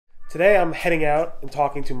Today I'm heading out and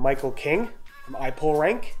talking to Michael King from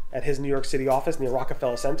iPullRank at his New York City office near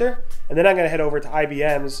Rockefeller Center. And then I'm going to head over to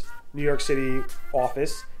IBM's New York City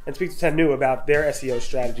office and speak to Tanu about their SEO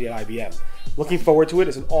strategy at IBM. Looking forward to it.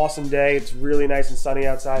 It's an awesome day. It's really nice and sunny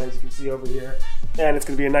outside, as you can see over here. And it's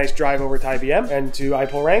going to be a nice drive over to IBM and to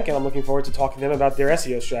iPullRank, and I'm looking forward to talking to them about their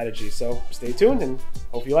SEO strategy. So stay tuned and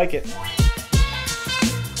hope you like it.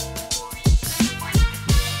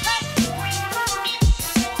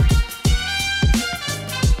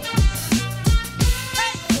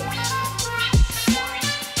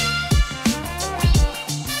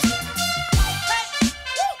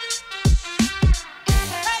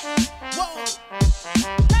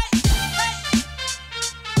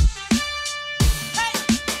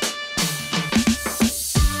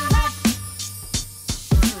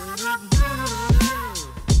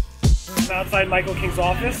 Outside Michael King's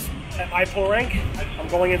office at iPullRank. I'm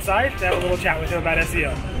going inside to have a little chat with him about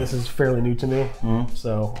SEO. This is fairly new to me,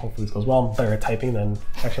 so hopefully this goes well. I'm better at typing than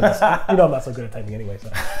actually, I'm not so good at typing anyway, so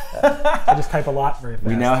I just type a lot very fast.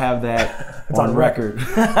 We now have that on record.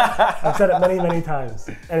 I've said it many, many times.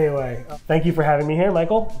 Anyway, thank you for having me here,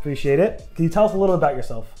 Michael. Appreciate it. Can you tell us a little about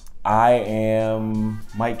yourself? I am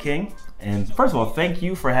Mike King, and first of all, thank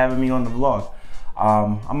you for having me on the vlog.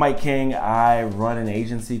 I'm Mike King. I run an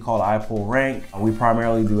agency called iPullRank. We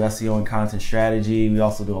primarily do SEO and content strategy. We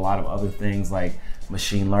also do a lot of other things like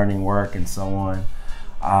machine learning work and so on.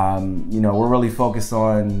 We're really focused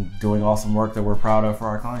on doing awesome work that we're proud of for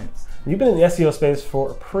our clients. You've been in the SEO space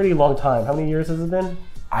for a pretty long time. How many years has it been?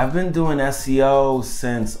 I've been doing SEO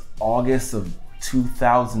since August of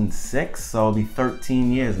 2006, so it'll be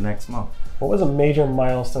 13 years next month. What was a major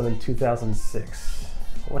milestone in 2006?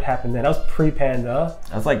 What happened then? That was pre-Panda.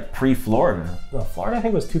 That's like pre-Florida. No, Florida I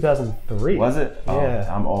think was 2003. Was it? Yeah.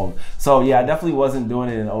 Oh, I'm old. So yeah, I definitely wasn't doing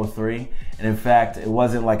it in 03. And in fact, it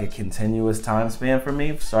wasn't like a continuous time span for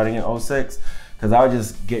me starting in 06, because I would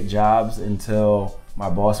just get jobs until my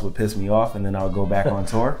boss would piss me off and then I would go back on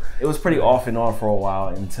tour. It was pretty off and on for a while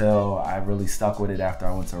until I really stuck with it after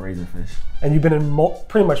I went to Razorfish. And you've been in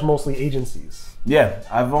pretty much mostly agencies. Yeah,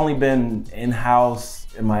 I've only been in-house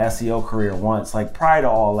in my SEO career once. Like prior to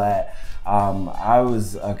all that, I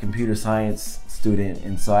was a computer science student,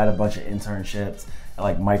 and so I had a bunch of internships at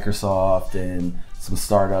like Microsoft and some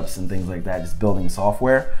startups and things like that, just building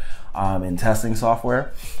software and testing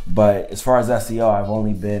software. But as far as SEO, I've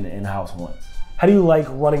only been in-house once. How do you like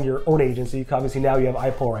running your own agency? Obviously now you have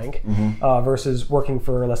iPullRank versus working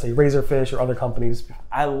for, let's say, Razorfish or other companies.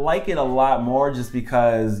 I like it a lot more just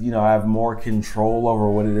because, I have more control over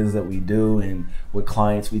what it is that we do and what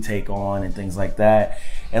clients we take on and things like that.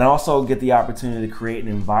 And I also get the opportunity to create an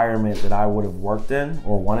environment that I would have worked in,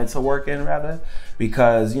 or wanted to work in rather,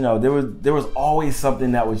 because, there was always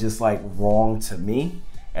something that was just like wrong to me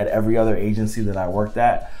at every other agency that I worked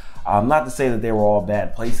at. Not to say that they were all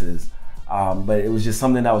bad places, but it was just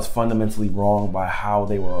something that was fundamentally wrong by how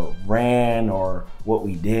they were ran or what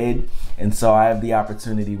we did. And so I have the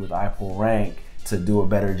opportunity with iPullRank to do a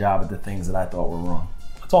better job at the things that I thought were wrong.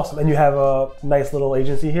 That's awesome. And you have a nice little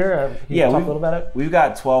agency here. Can you talk a little about it? We've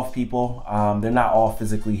got 12 people. They're not all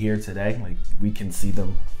physically here today. Like, we can see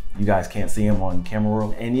them. You guys can't see them on camera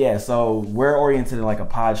roll. And yeah, so we're oriented in like a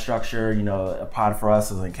pod structure. A pod for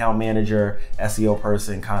us is an account manager, SEO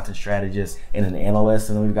person, content strategist, and an analyst.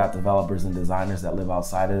 And then we've got developers and designers that live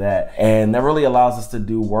outside of that. And that really allows us to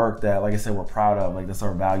do work that, like I said, we're proud of. Like, that's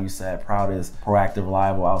our value set. Proud is proactive,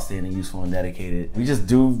 reliable, outstanding, useful, and dedicated. We just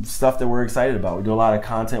do stuff that we're excited about. We do a lot of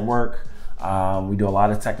content work. We do a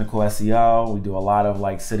lot of technical SEO. We do a lot of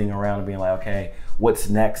like sitting around and being like, okay, what's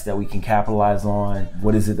next that we can capitalize on?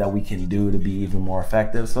 What is it that we can do to be even more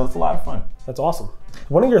effective? So it's a lot of fun. That's awesome.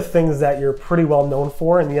 One of your things that you're pretty well known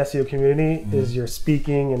for in the SEO community is your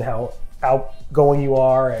speaking and how outgoing you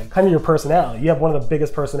are and kind of your personality. You have one of the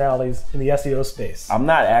biggest personalities in the SEO space. I'm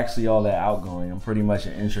not actually all that outgoing. I'm pretty much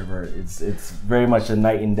an introvert. It's very much a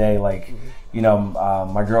night and day. Like,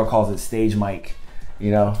 my girl calls it stage mic.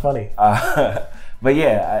 Funny. But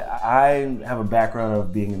yeah, I have a background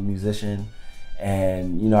of being a musician,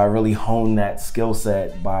 and I really honed that skill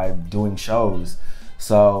set by doing shows.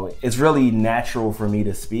 So it's really natural for me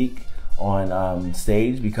to speak on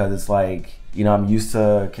stage, because it's like, I'm used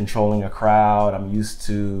to controlling a crowd. I'm used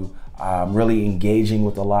to really engaging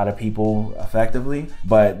with a lot of people effectively,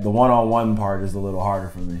 but the one-on-one part is a little harder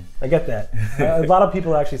for me. I get that. A lot of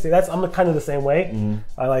people actually say I'm kind of the same way.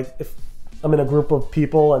 I like, if I'm in a group of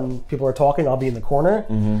people and people are talking, I'll be in the corner.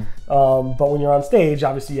 But when you're on stage,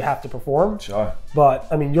 obviously you have to perform. Sure. But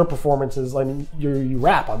I mean, your performances, I mean, you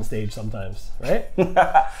rap on stage sometimes, right?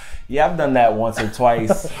 Yeah, I've done that once or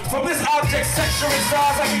twice. From this object sectioning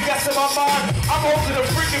size, I can guess in my mind. I'm holding a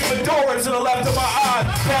freaking fedora to the left of my eye.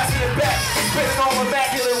 Passing it back, spitting all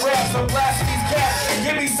immaculate raps. I'm blasting these cats.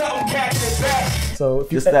 Give me something catching it back. So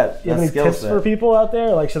if you, Just that, you have any tips for people out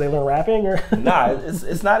there? Like, should they learn rapping or? Nah,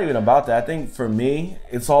 it's not even about that. I think for me,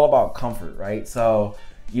 it's all about comfort, right? So,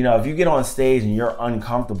 you know, if you get on stage and you're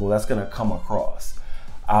uncomfortable, that's gonna come across.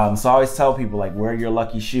 So I always tell people, like, wear your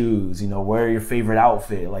lucky shoes, you know, wear your favorite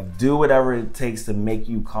outfit, like do whatever it takes to make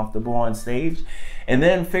you comfortable on stage, and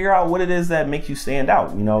then figure out what it is that makes you stand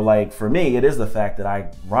out. You know, like for me, it is the fact that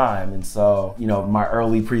I rhyme. And so, you know, my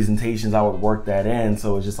early presentations, I would work that in.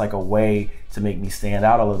 So it's just like a way to make me stand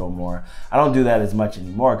out a little more. I don't do that as much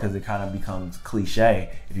anymore because it kind of becomes cliche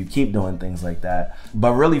if you keep doing things like that.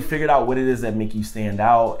 But really figure out what it is that make you stand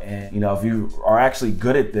out. And, you know, if you are actually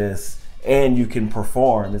good at this, and you can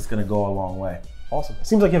perform, it's gonna go a long way. Awesome. It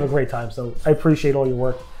seems like you have a great time, so I appreciate all your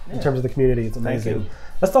work in terms of the community. It's amazing. Thank you.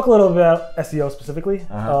 Let's talk a little bit about SEO specifically.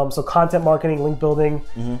 So content marketing, link building.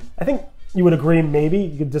 I think you would agree, maybe,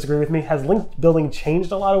 you could disagree with me. Has link building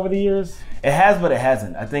changed a lot over the years? It has, but it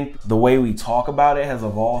hasn't. I think the way we talk about it has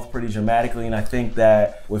evolved pretty dramatically, and I think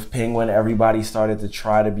that with Penguin, everybody started to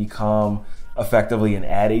try to become effectively an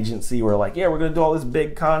ad agency where like, yeah, we're gonna do all this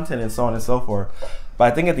big content and so on and so forth.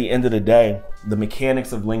 But I think at the end of the day, the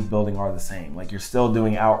mechanics of link building are the same. Like, you're still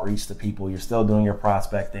doing outreach to people, you're still doing your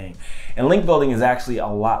prospecting. And link building is actually a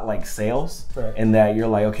lot like sales, in that you're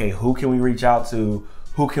like, okay, who can we reach out to?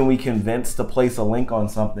 Who can we convince to place a link on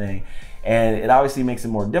something? And it obviously makes it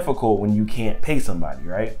more difficult when you can't pay somebody,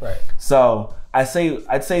 right? So I'd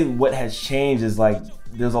say what has changed is like,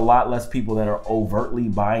 there's a lot less people that are overtly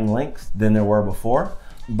buying links than there were before.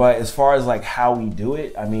 But as far as like how we do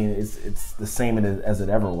it, I mean, it's the same as it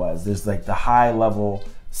ever was. There's like the high level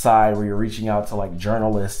side where you're reaching out to like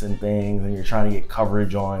journalists and things, and you're trying to get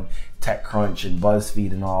coverage on TechCrunch and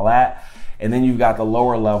BuzzFeed and all that. And then you've got the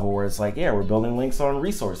lower level where it's like, yeah, we're building links on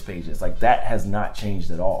resource pages. Like, that has not changed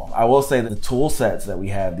at all. I will say that the tool sets that we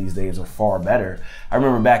have these days are far better. I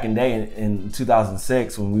remember back in day in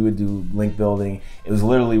 2006 when we would do link building, it was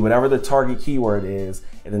literally whatever the target keyword is,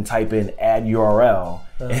 and then type in add URL.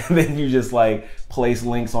 And then you just like place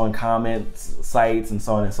links on comments, sites, and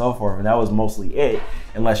so on and so forth. And that was mostly it,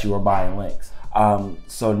 unless you were buying links.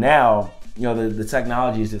 So now, you know, the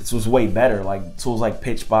technology was way better. Like tools like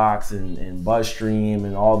Pitchbox and BuzzStream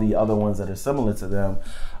and all the other ones that are similar to them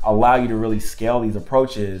allow you to really scale these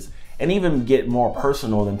approaches and even get more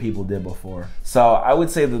personal than people did before. So I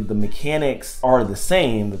would say that the mechanics are the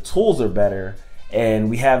same, the tools are better,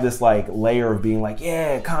 and we have this like layer of being like,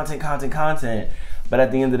 yeah, content. But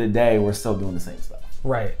at the end of the day, we're still doing the same stuff.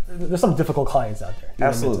 Right. There's some difficult clients out there.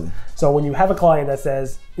 Absolutely. So when you have a client that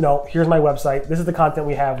says, you know, here's my website, this is the content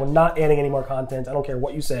we have, we're not adding any more content, I don't care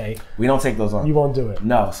what you say. We don't take those on. You won't do it.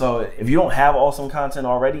 No. So if you don't have awesome content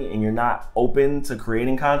already and you're not open to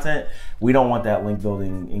creating content, we don't want that link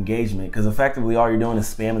building engagement, because effectively all you're doing is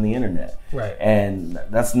spamming the internet. Right. And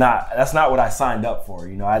that's not what I signed up for.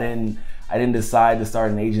 You know, I didn't decide to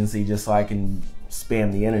start an agency just so I can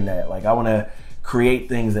spam the internet. Like, I want to create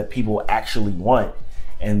things that people actually want,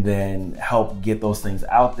 and then help get those things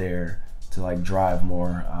out there to like drive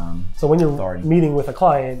more so when you're authority. Meeting with a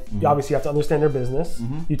client, you obviously have to understand their business.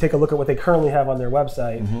 You take a look at what they currently have on their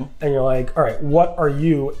website, and you're like, all right, what are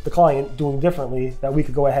you, the client, doing differently that we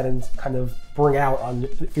could go ahead and kind of bring out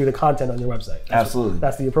through the content on your website? Absolutely.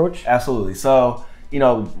 That's the approach? Absolutely. So, you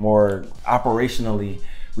know, more operationally,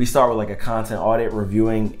 we start with like a content audit,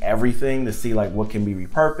 reviewing everything to see like what can be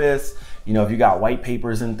repurposed. You know, if you got white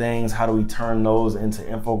papers and things, how do we turn those into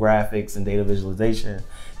infographics and data visualization,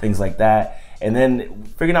 things like that. And then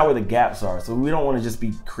figuring out where the gaps are. So we don't want to just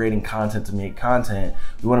be creating content to make content.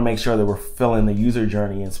 We want to make sure that we're filling the user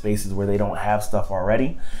journey in spaces where they don't have stuff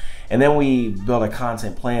already. And then we build a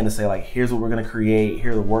content plan to say like, here's what we're going to create.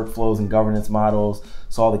 Here are the workflows and governance models.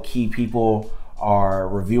 So all the key people are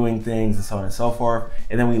reviewing things and so on and so forth.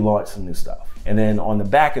 And then we launch some new stuff. And then on the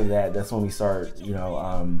back of that, that's when we start, you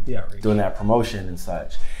know, doing that promotion and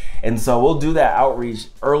such. And so we'll do that outreach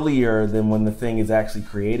earlier than when the thing is actually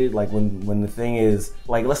created. Like when the thing is,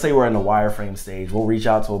 like, let's say we're in the wireframe stage, we'll reach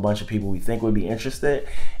out to a bunch of people we think would be interested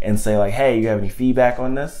and say like, hey, you have any feedback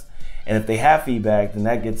on this? And if they have feedback, then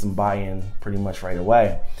that gets them buy-in pretty much right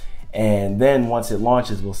away. And then once it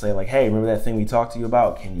launches, we'll say like, hey, remember that thing we talked to you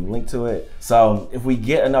about? Can you link to it? So if we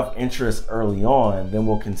get enough interest early on, then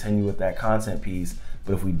we'll continue with that content piece.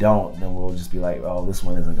 But if we don't, then we'll just be like, oh, this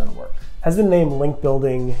one isn't gonna work. Has the name link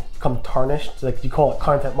building become tarnished? Like, do you call it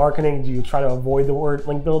content marketing? Do you try to avoid the word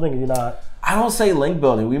link building? Or you're not? I don't say link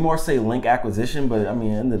building. We more say link acquisition, but I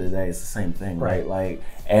mean, at the end of the day, it's the same thing, right? Like,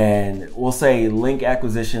 and we'll say link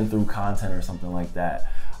acquisition through content or something like that.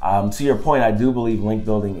 To your point, I do believe link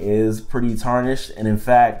building is pretty tarnished. And in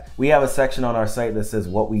fact, we have a section on our site that says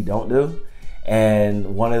what we don't do.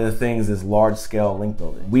 And one of the things is large scale link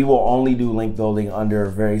building. We will only do link building under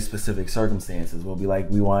very specific circumstances. We'll be like,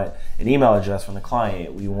 we want an email address from the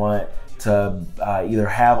client. We want to either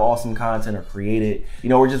have awesome content or create it. You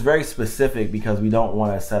know, we're just very specific because we don't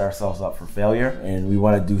want to set ourselves up for failure, and we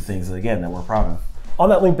want to do things, again, that we're proud of. On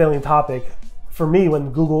that link building topic, for me,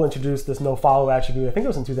 when Google introduced this no follow attribute, I think it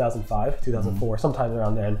was in 2005, 2004, sometime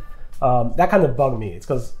around then, that kind of bugged me. It's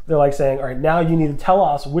because they're like saying, all right, now you need to tell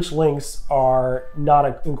us which links are not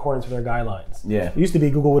in accordance with their guidelines. Yeah. It used to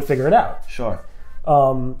be Google would figure it out. Sure.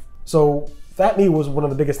 So that, me, was one of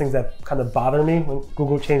the biggest things that kind of bothered me when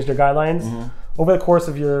Google changed their guidelines. Over the course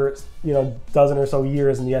of your dozen or so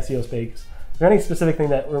years in the SEO space, is there any specific thing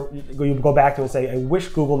that you go back to and say, I wish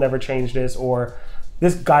Google never changed this, or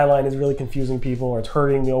this guideline is really confusing people, or it's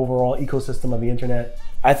hurting the overall ecosystem of the internet?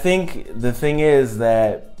 I think the thing is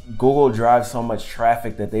that Google drives so much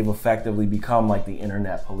traffic that they've effectively become like the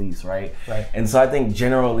internet police, right? Right. And so I think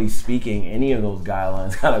generally speaking, any of those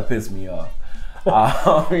guidelines kind of piss me off.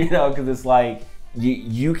 You know, because it's like,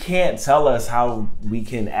 you can't tell us how we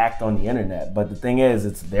can act on the internet, but the thing is,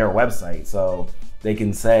 it's their website, so they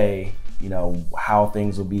can say, you know, how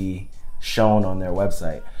things will be shown on their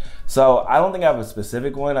website. So I don't think I have a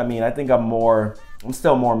specific one. I mean, I think I'm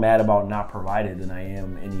still more mad about not provided than I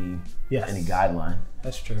am any guideline.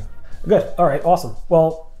 That's true. Good. All right. Awesome.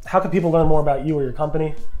 Well, how can people learn more about you or your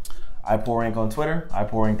company? iPullRank on Twitter,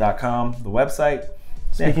 iPullRank.com, the website.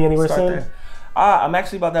 Speaking anywhere soon? There. I'm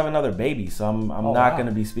actually about to have another baby, so I'm not going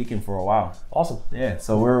to be speaking for a while. Awesome. Yeah.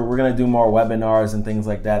 So we're going to do more webinars and things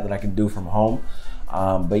like that I can do from home.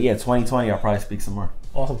 But yeah, 2020, I'll probably speak some more.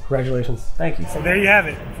 Awesome. Congratulations. Thank you. So there you have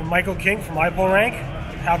it. From Michael King from iPullRank,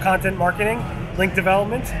 how content marketing, link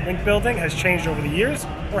development, link building has changed over the years,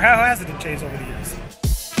 or how has it changed over the years?